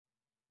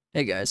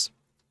Hey guys,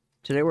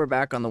 today we're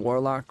back on the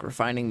Warlock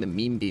refining the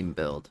memebeam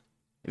build.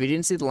 If you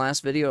didn't see the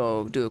last video,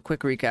 I'll do a quick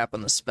recap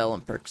on the spell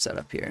and perk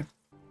setup here.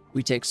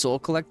 We take Soul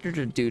Collector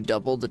to do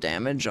double the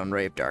damage on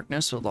Ray of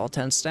Darkness with all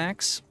 10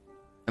 stacks,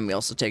 and we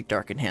also take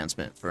Dark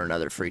Enhancement for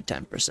another free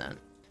 10%.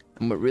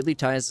 And what really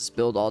ties this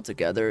build all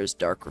together is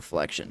Dark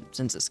Reflection,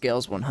 since it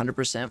scales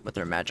 100% with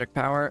our magic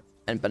power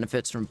and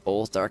benefits from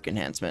both Dark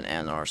Enhancement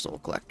and our Soul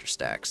Collector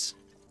stacks.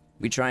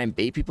 We try and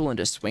bait people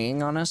into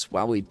swinging on us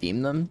while we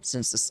beam them,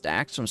 since the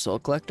stacks from Soul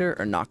Collector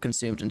are not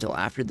consumed until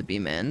after the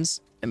beam ends,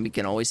 and we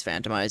can always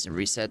phantomize and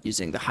reset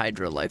using the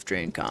Hydra Life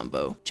Drain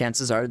combo.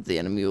 Chances are the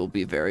enemy will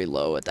be very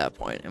low at that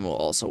point and will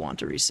also want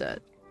to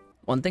reset.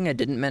 One thing I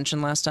didn't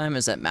mention last time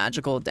is that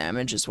magical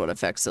damage is what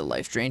affects the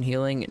Life Drain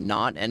healing,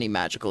 not any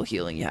magical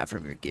healing you have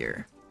from your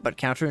gear. But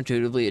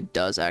counterintuitively, it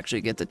does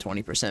actually get the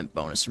 20%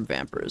 bonus from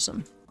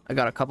Vampirism. I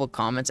got a couple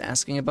comments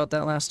asking about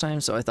that last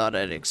time, so I thought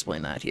I'd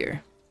explain that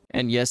here.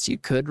 And yes, you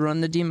could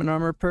run the Demon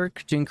Armor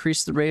perk to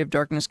increase the Ray of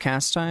Darkness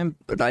cast time,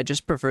 but I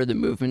just prefer the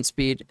movement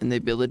speed and the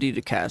ability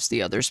to cast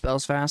the other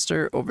spells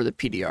faster over the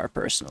PDR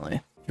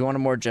personally. If you want a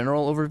more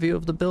general overview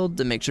of the build,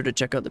 then make sure to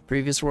check out the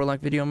previous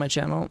Warlock video on my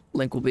channel.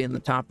 Link will be in the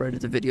top right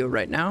of the video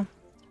right now.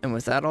 And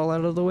with that all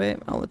out of the way,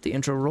 I'll let the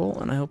intro roll,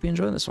 and I hope you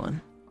enjoy this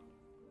one.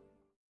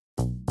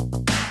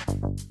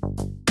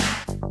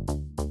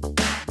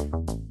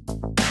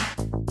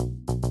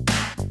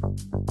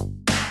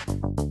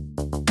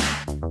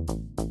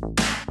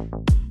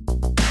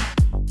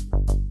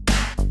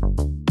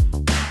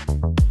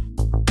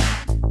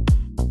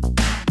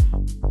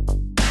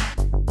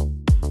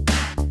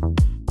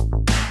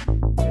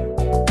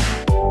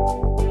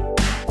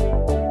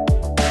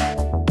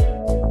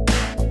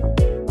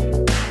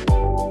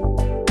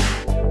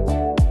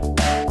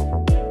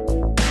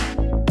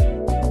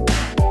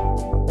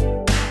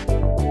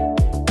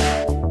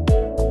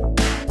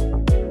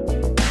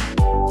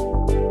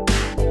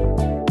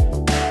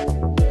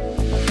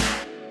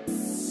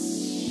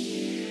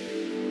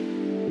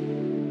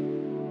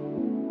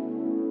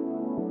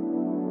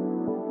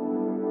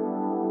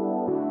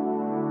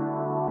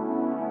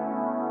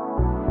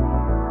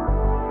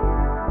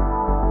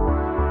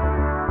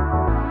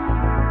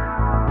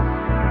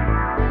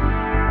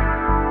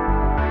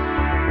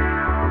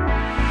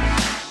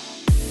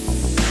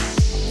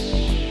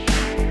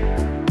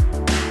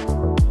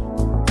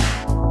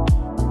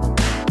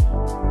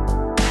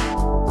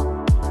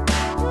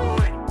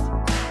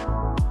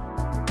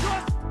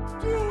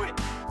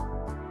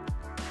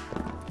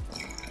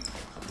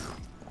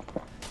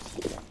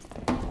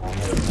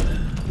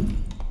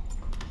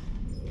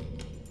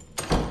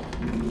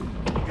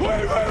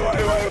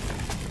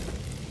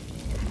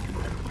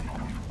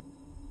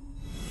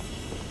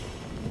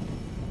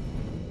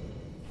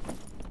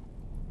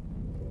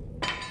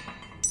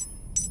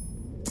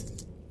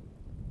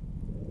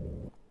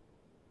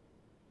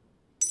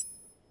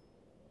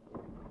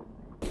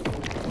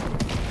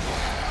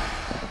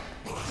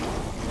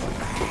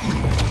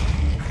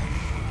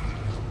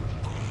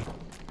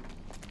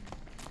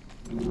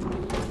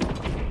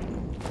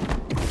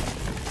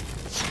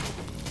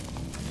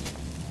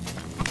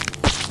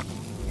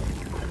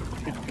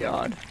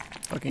 God,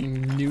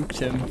 fucking nuked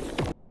him.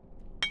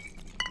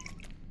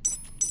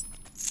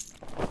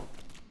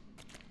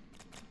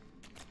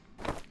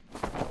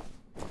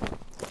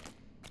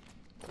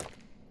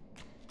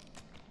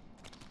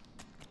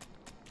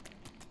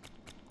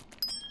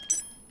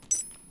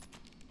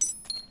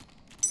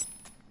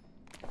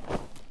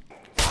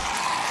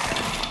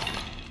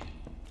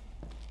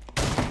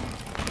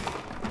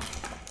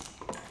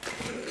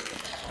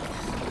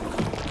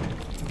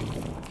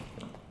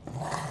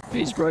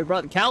 Jeez, bro, he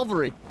brought the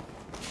cavalry.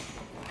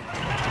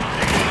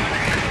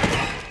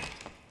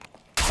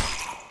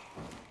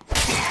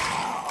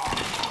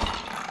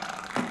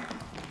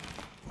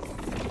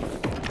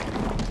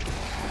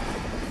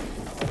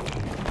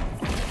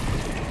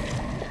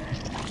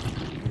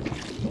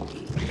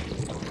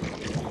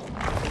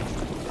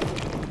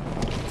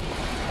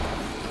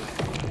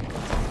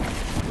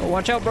 Oh,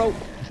 watch out, bro.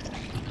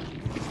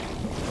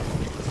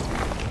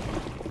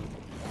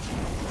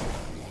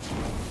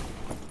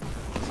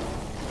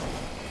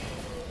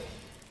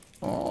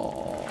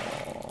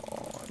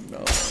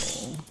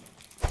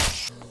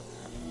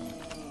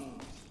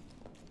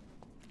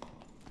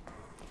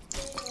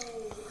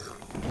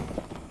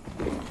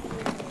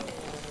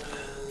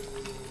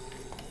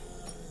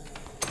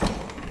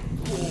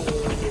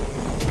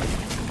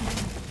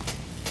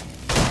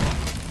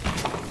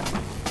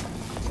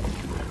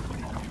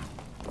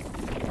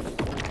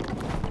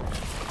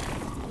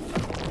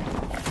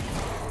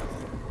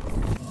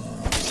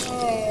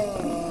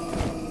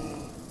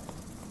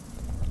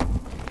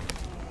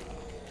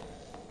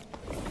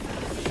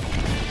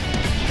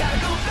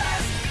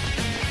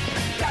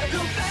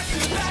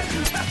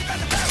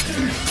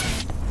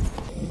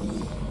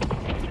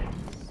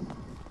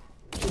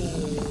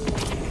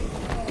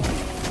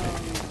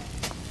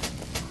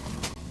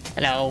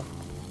 Hello.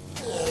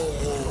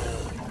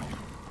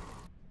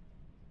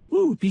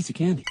 Ooh, piece of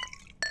candy.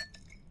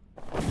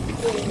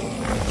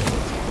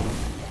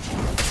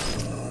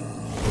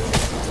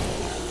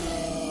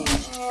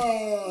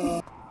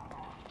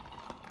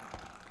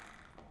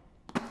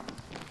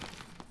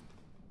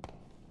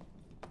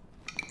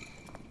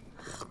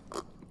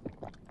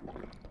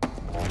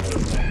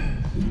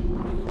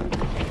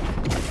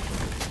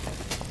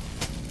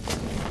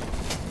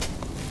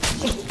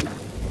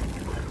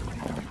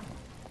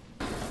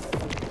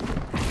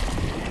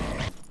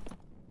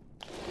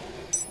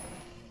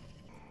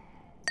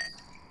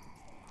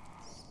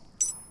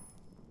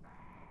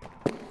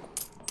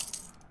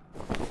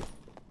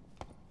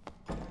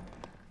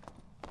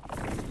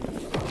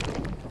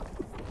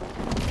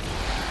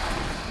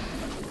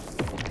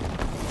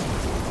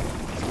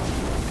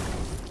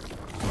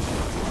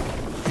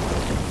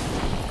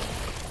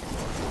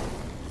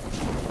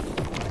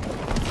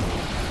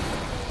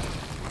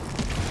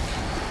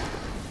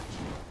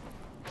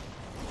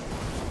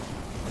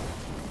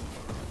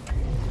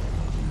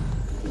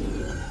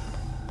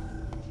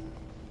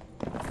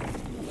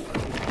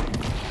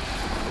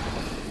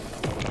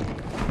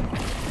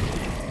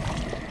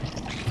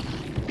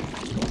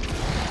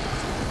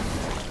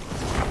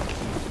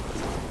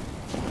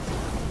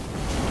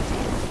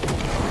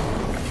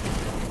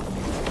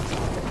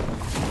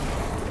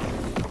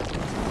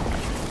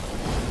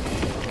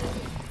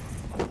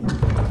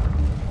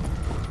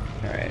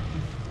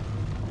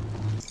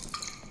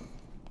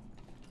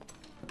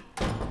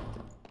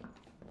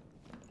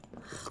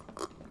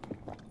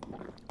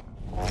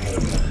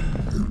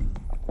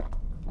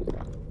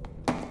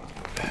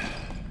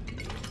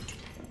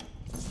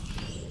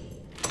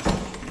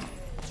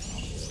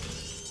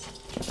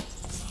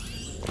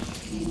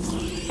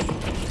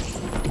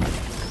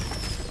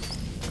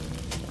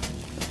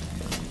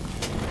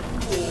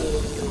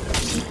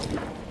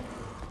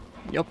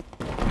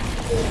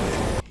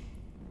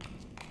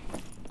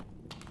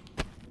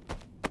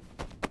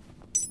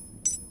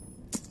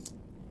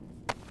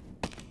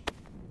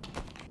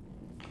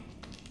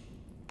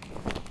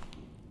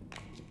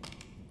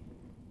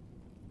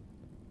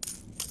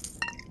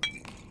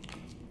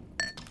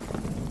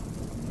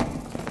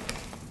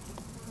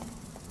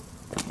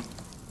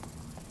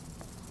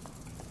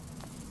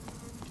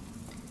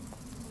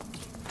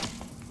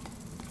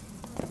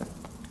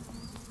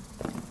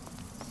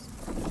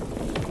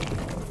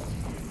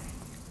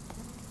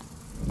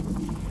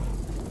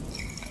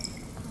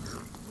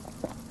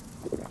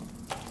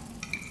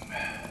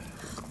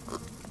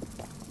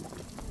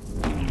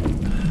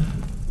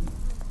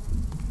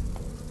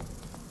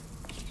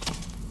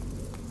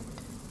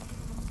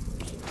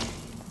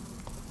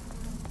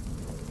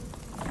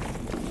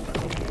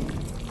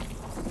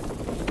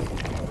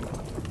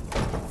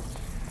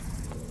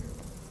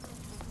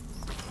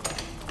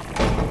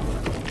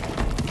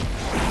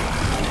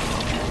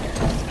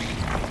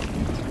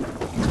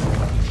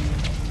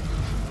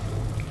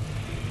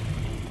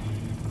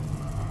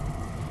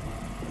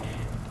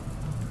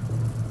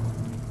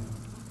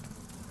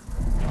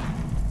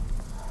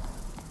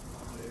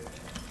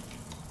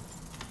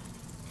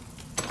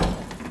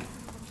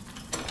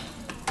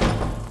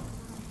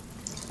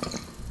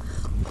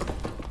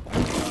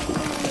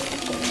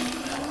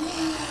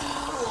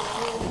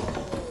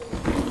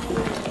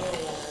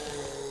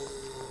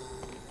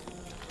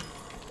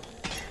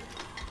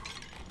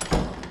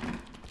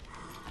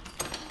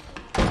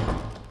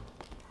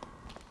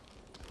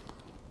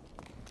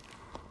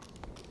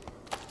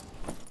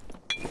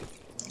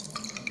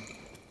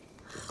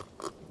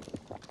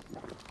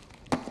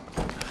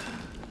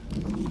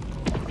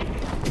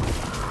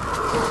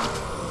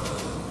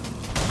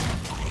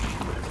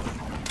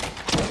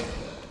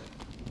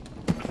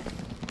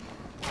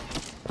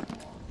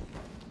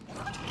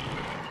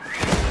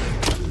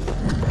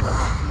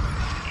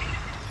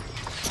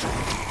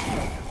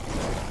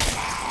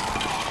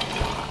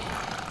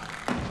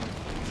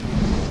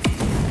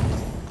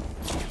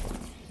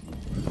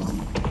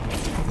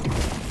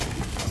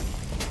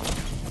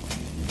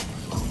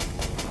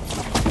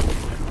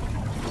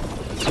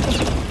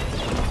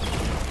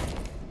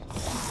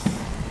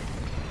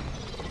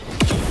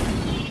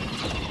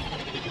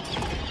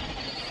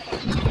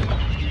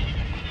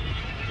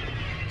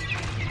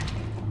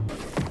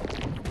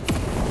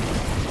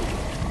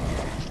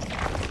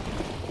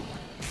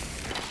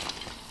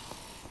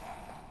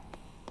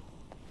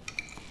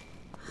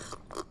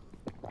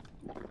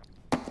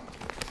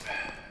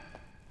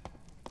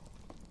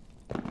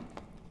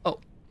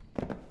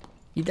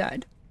 He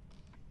died.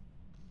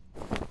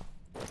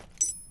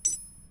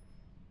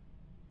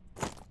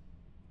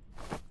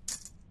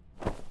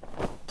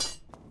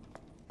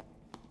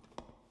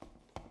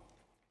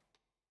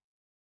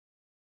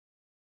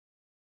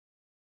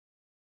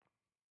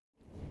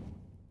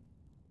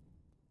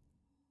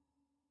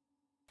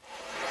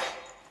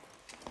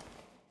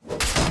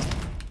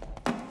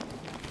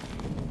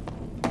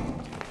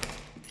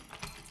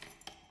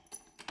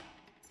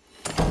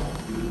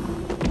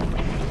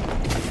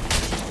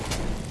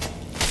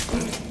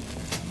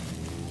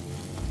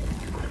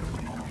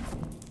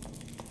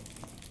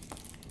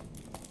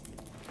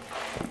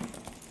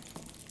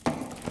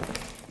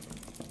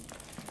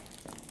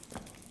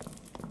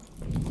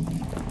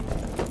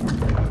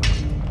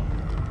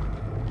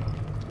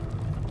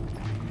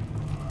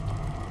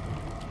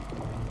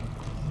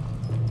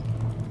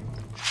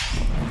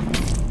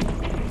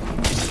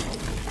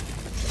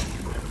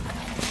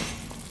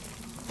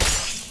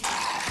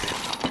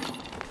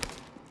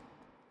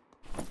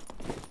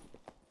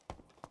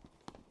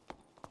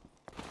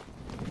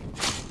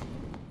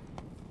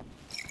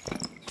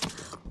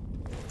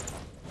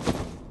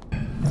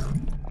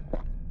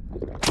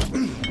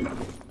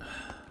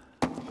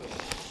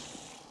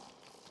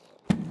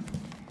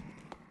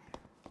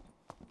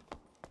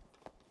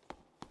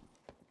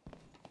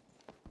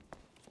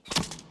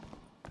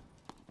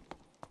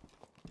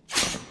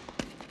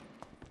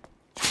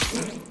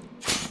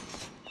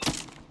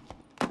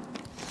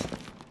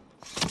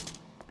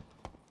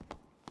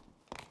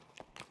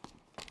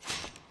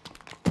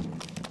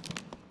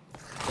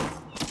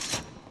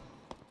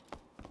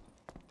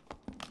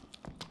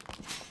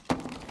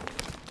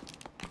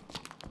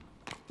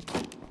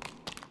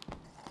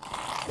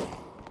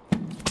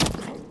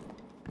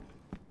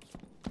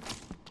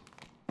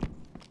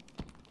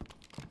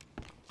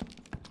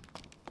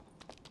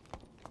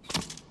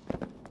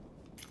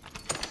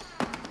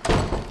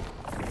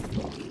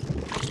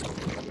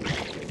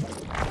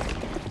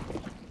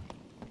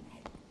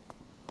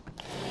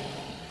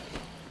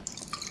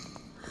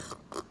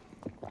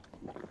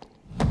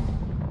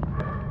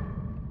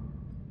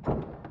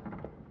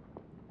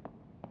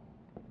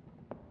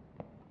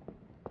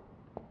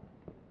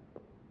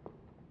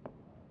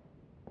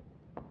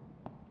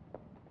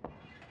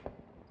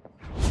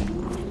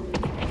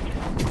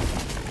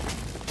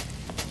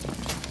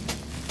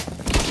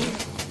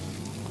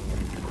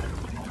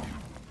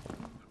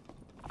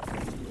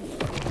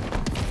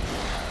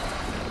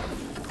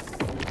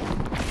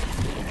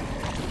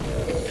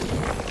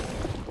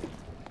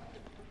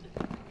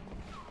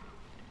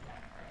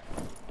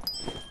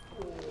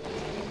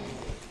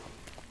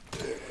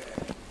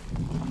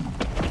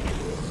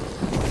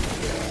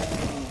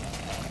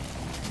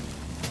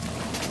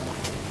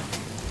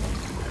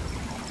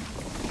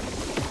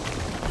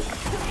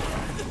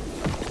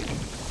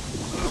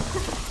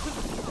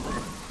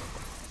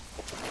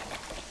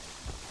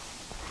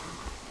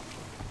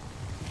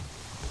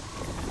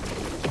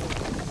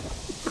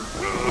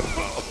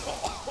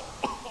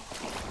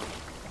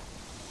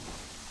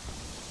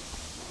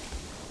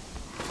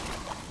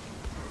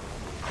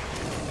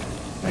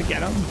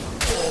 Get him.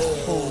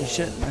 Holy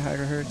shit, my heart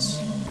hurts.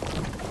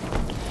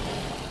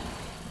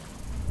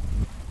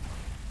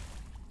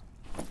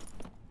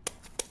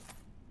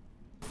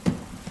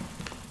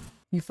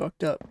 He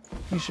fucked up.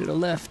 He should have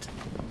left.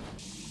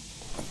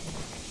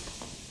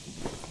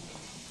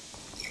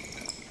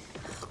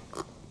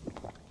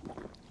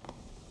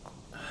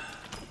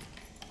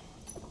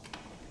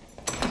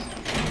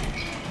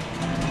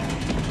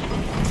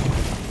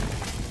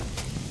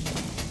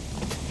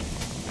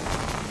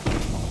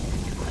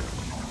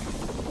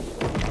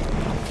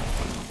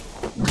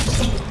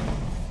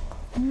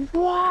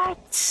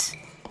 What?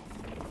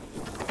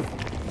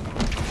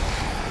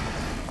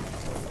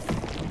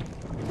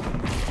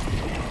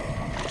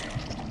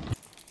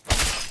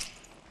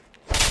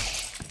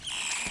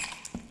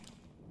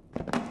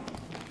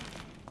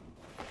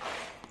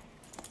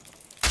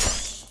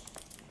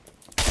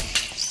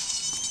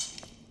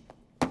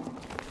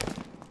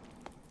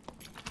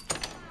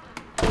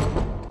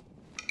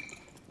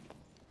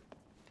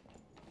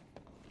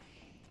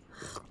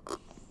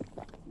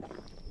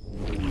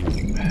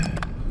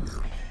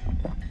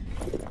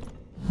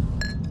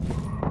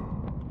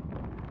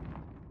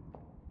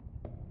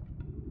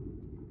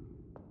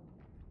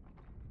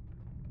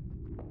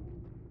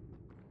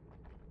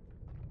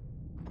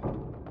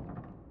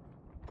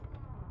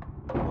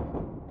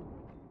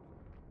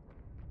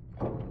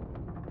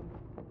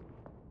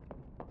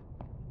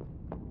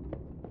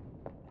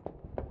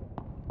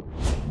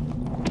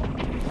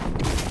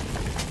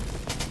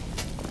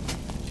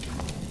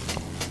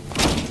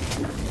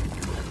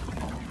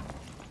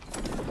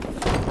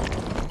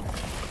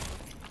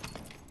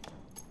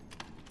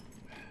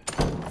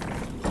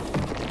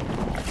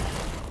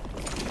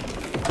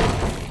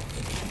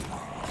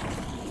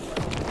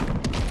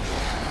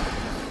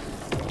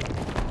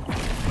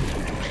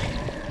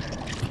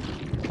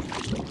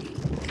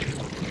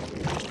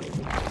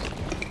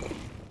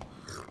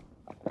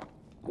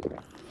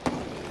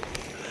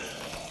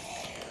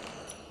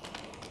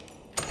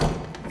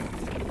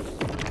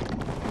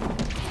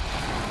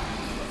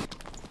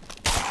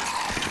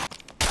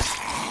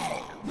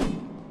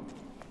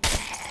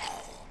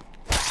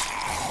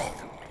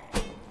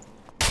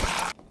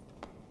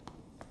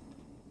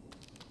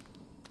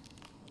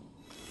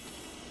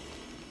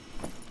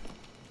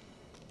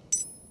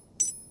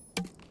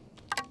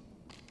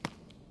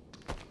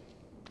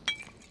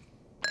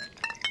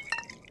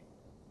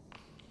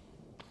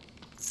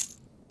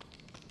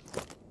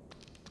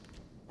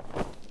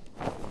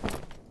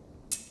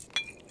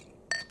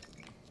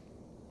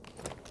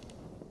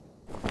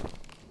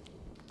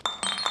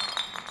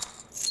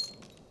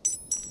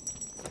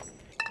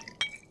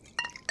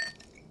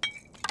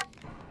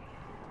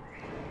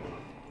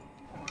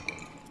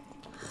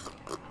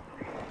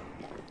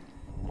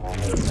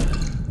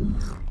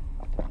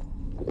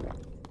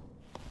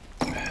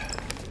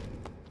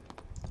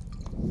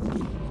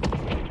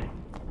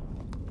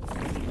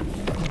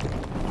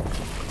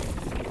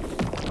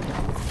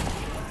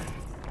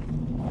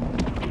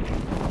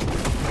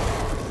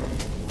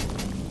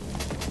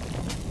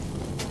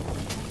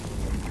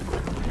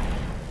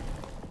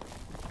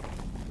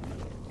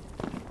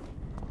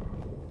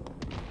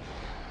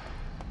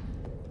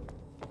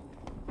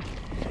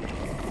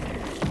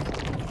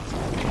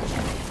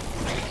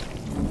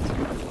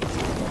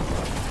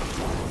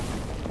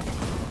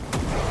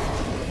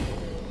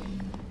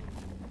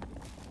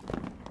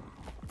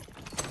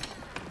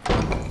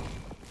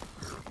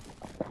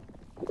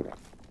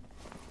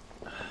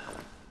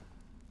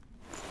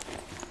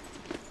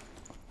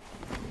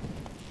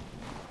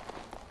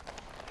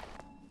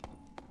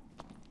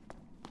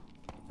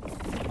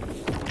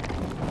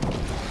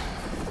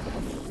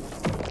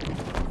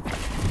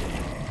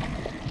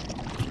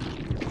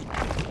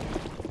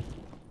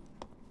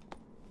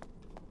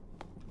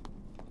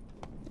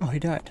 Oh, he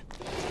died.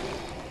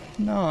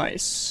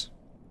 Nice.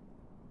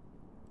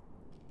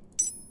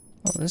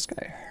 Oh, this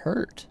guy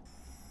hurt.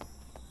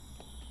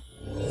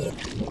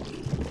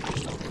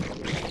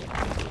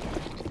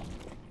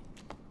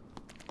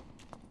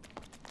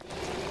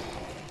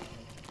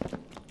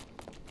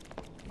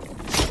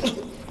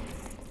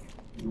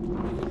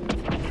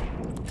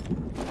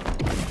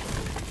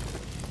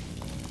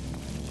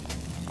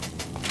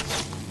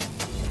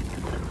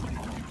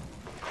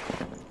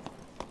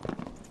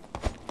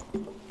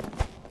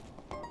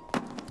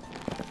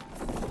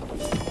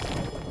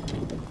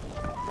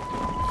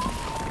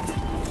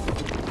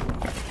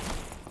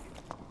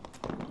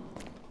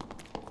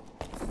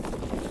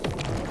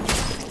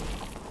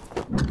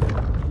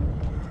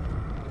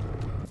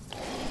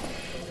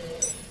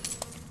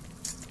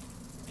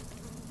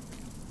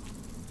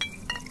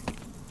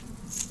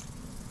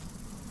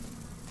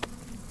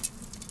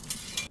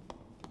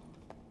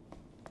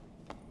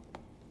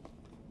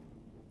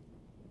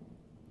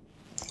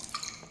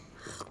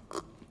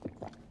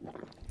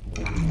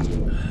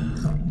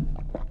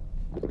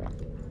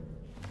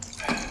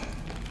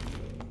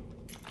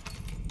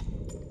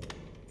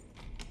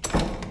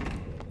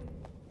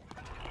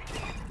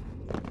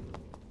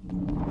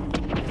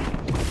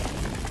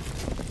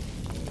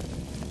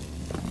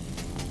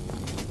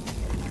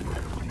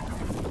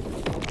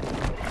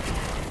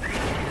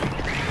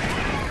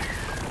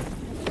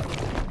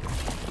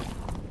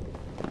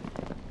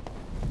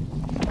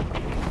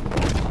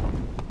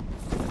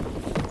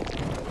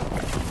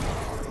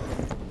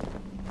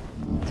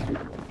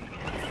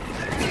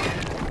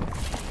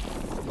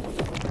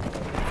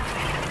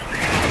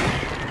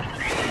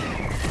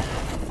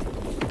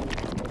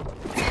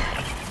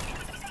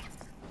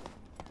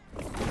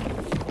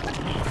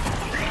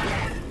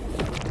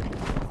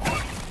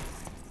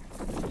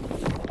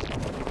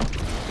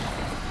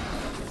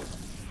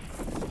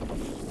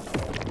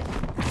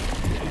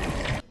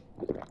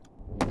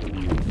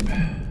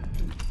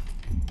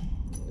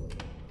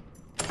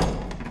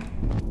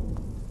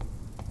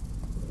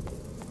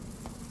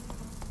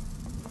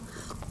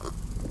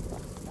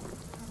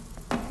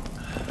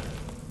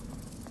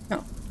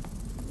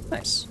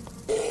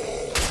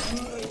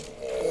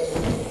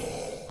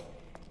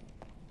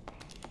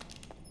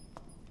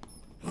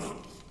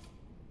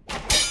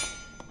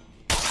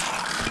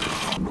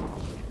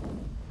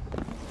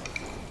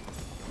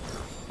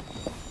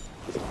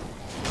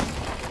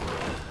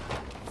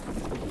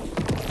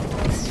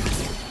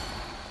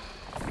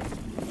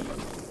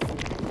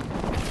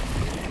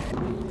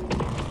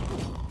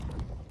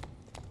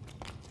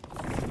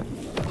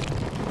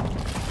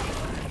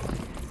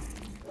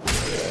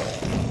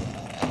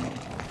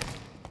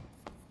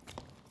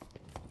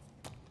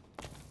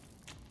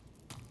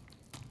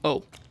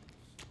 Oh.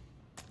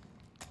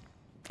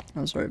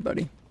 I'm sorry,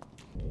 buddy.